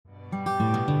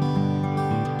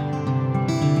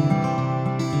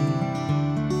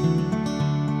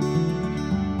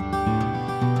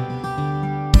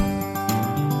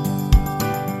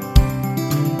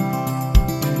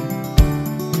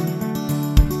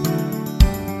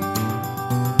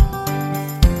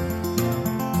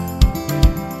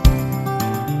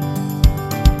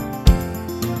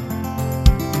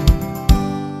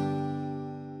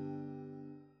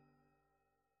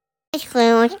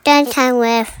time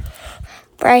with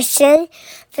Bryson,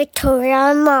 Victoria,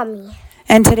 and Mommy.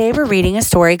 And today we're reading a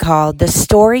story called The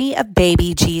Story of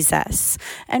Baby Jesus.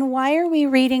 And why are we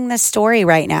reading this story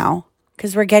right now?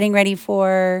 Because we're getting ready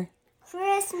for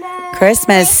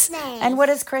Christmas. And what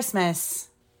is Christmas?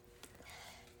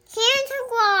 Santa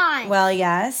Claus. Well,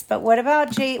 yes, but what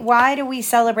about why do we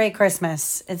celebrate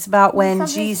Christmas? It's about when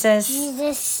Jesus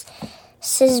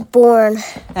is born.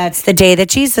 That's the day that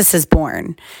Jesus is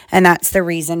born. And that's the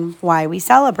reason why we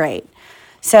celebrate.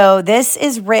 So this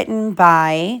is written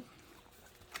by...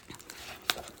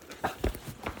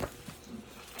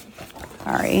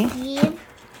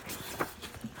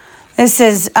 This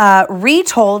is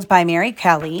retold by Mary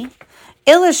Kelly,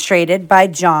 illustrated by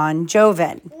John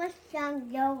Joven. What's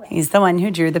John Joven? He's the one who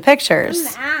drew the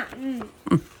pictures.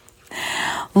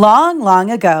 Long, long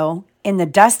ago, in the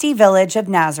dusty village of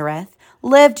Nazareth,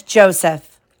 lived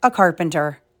Joseph, a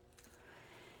carpenter.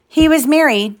 He was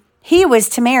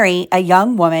to marry a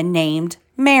young woman named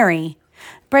Mary.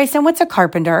 Bryson, what's a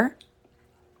carpenter?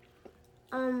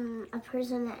 A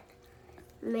person that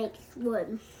makes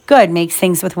wood. Good, makes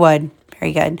things with wood.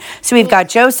 Very good. So we've got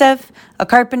Joseph, a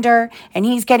carpenter, and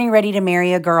he's getting ready to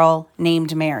marry a girl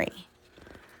named Mary.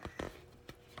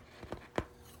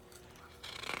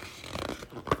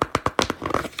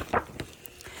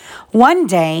 One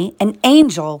day, an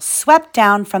angel swept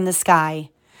down from the sky.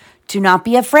 "Do not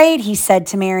be afraid," he said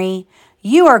to Mary.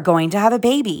 "You are going to have a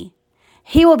baby.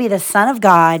 He will be the Son of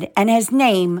God, and his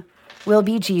name will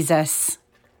be Jesus."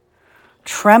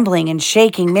 Trembling and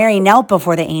shaking, Mary knelt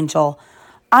before the angel.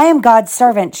 "I am God's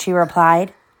servant," she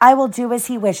replied. "I will do as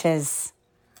he wishes."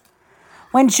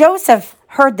 When Joseph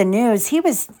heard the news, he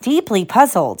was deeply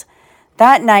puzzled.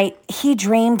 That night, he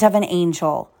dreamed of an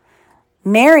angel.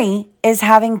 "Mary is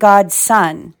having God's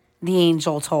son," the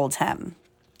angel told him.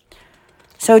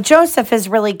 So Joseph is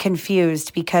really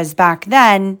confused because back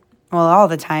then, well, all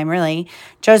the time, really,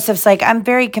 Joseph's like, "I'm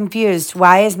very confused.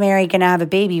 Why is Mary going to have a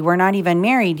baby? We're not even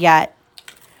married yet.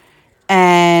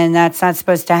 And that's not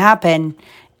supposed to happen."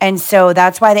 And so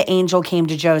that's why the angel came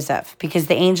to Joseph, because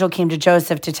the angel came to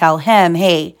Joseph to tell him,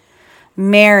 hey,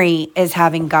 Mary is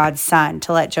having God's son,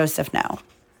 to let Joseph know.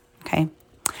 Okay.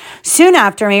 Soon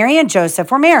after, Mary and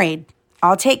Joseph were married.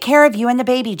 "I'll take care of you and the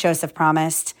baby," Joseph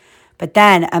promised. But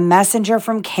then a messenger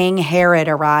from King Herod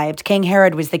arrived. King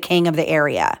Herod was the king of the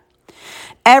area.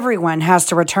 "Everyone has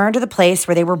to return to the place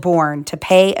where they were born to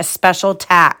pay a special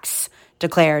tax,"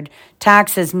 declared.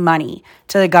 Tax is money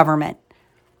to the government.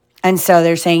 And so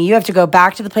they're saying you have to go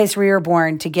back to the place where you were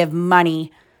born to give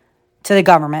money to the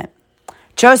government.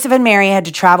 Joseph and Mary had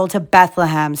to travel to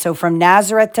Bethlehem. So from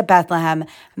Nazareth to Bethlehem,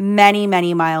 many,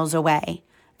 many miles away.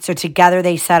 So together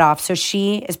they set off. So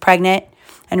she is pregnant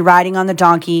and riding on the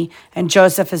donkey, and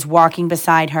Joseph is walking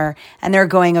beside her. And they're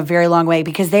going a very long way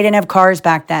because they didn't have cars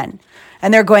back then.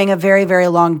 And they're going a very, very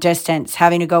long distance,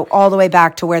 having to go all the way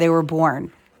back to where they were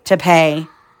born to pay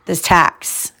this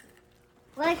tax.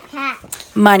 What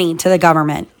tax? Money to the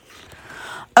government.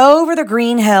 Over the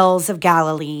green hills of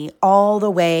Galilee, all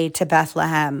the way to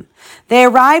Bethlehem. They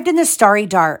arrived in the starry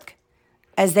dark.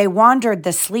 As they wandered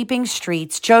the sleeping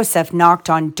streets, Joseph knocked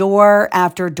on door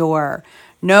after door.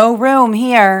 "No room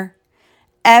here."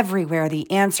 Everywhere the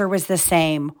answer was the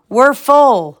same. "We're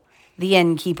full," the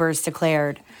innkeepers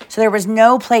declared. So there was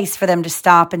no place for them to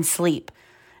stop and sleep.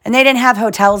 And they didn't have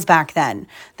hotels back then.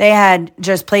 They had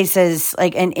just places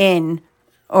like an inn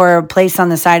or a place on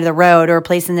the side of the road or a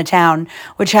place in the town,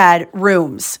 which had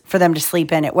rooms for them to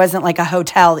sleep in. It wasn't like a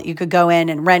hotel that you could go in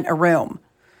and rent a room.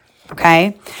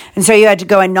 Okay? And so you had to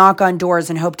go and knock on doors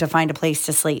and hope to find a place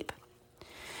to sleep.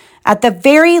 At the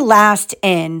very last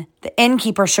inn, the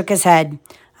innkeeper shook his head.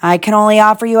 "I can only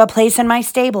offer you a place in my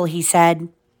stable," he said.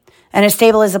 And a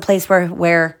stable is a place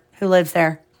where who lives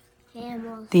there?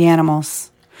 Animals. The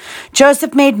animals.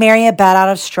 Joseph made Mary a bed out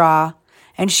of straw,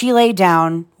 and she lay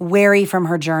down, weary from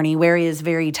her journey. Mary is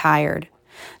very tired.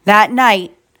 That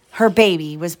night, her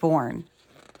baby was born.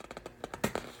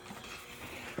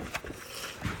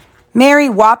 Mary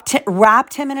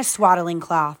wrapped him in a swaddling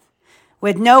cloth.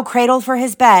 With no cradle for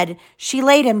his bed, she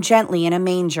laid him gently in a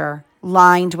manger,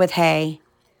 lined with hay.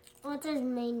 What does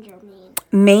manger mean?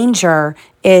 Manger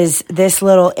is this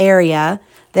little area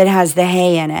that has the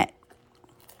hay in it,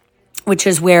 which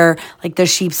is where like the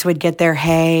sheep would get their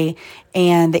hay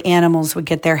and the animals would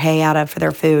get their hay out of for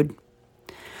their food.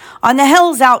 On the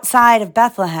hills outside of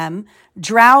Bethlehem,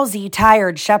 drowsy,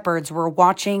 tired shepherds were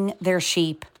watching their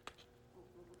sheep.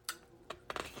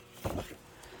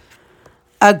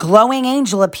 A glowing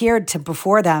angel appeared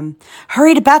before them.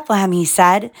 "Hurry to Bethlehem," he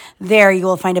said. "There you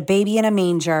will find a baby in a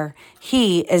manger.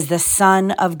 He is the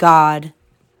Son of God."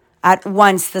 At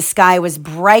once the sky was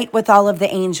bright with all of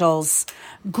the angels.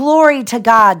 Glory to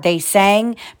God, they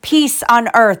sang, peace on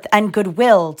earth and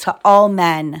goodwill to all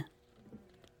men.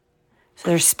 So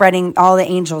they're spreading, all the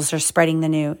angels are spreading the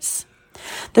news.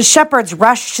 The shepherds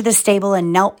rushed to the stable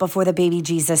and knelt before the baby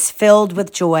Jesus, filled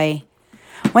with joy.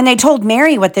 When they told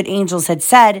Mary what the angels had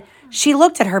said, she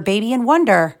looked at her baby in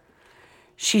wonder.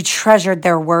 She treasured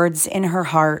their words in her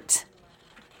heart.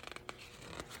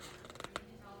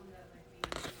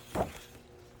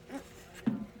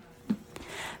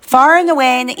 Far and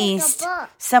away in the east,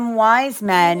 some wise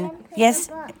men... Yes,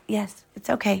 it's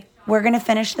okay. We're going to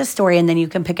finish the story and then you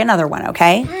can pick another one,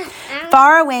 okay?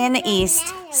 Far away in the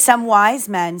east, some wise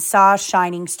men saw a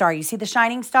shining star. You see the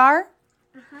shining star?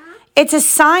 It's a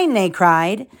sign, they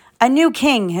cried. A new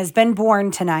king has been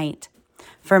born tonight.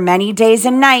 For many days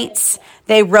and nights,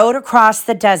 they rode across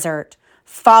the desert,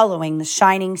 following the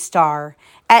shining star.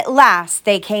 At last,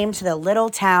 they came to the little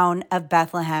town of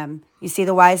Bethlehem. You see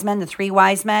the wise men, the 3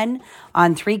 wise men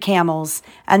on 3 camels,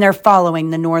 and they're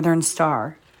following the northern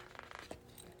star.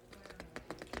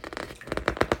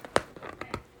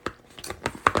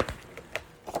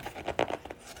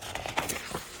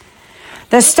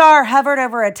 The star hovered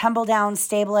over a tumble-down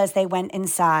stable as they went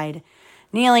inside.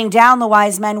 Kneeling down, the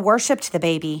wise men worshipped the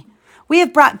baby. We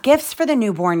have brought gifts for the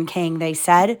newborn king, they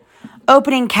said,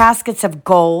 opening caskets of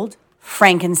gold,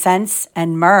 frankincense,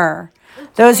 and myrrh.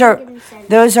 Those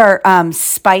are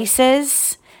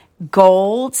spices,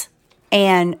 gold,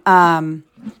 and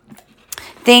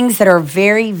things that are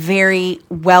very, very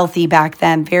wealthy back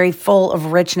then, very full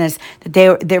of richness.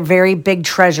 They're very big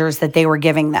treasures that they were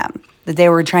giving them, that they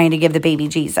were trying to give the baby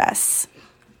Jesus.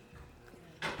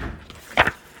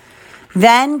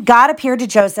 Then God appeared to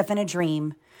Joseph in a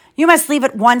dream. You must leave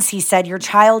at once, he said. Your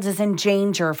child is in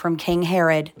danger from King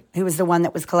Herod, who was the one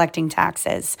that was collecting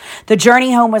taxes. The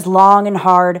journey home was long and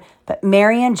hard, but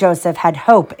Mary and Joseph had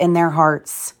hope in their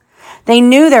hearts. They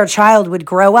knew their child would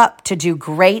grow up to do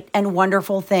great and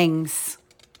wonderful things.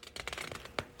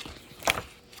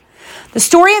 The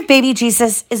story of baby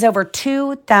Jesus is over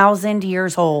 2,000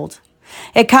 years old.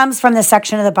 It comes from the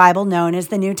section of the Bible known as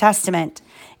the New Testament,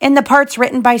 in the parts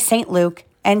written by St. Luke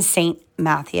and St.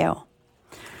 Matthew.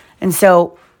 And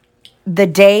so the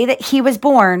day that he was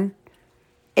born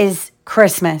is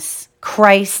Christmas,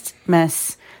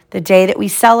 Christmas, the day that we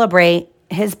celebrate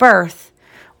his birth.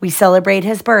 We celebrate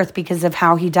his birth because of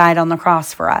how he died on the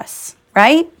cross for us,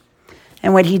 right?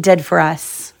 And what he did for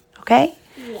us, okay?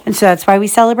 Yeah. And so that's why we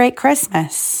celebrate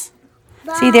Christmas.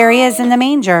 Bye. See, there he is in the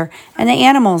manger, and the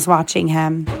animals watching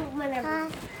him.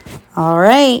 All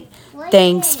right.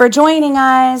 Thanks for joining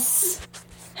us.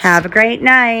 Have a great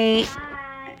night.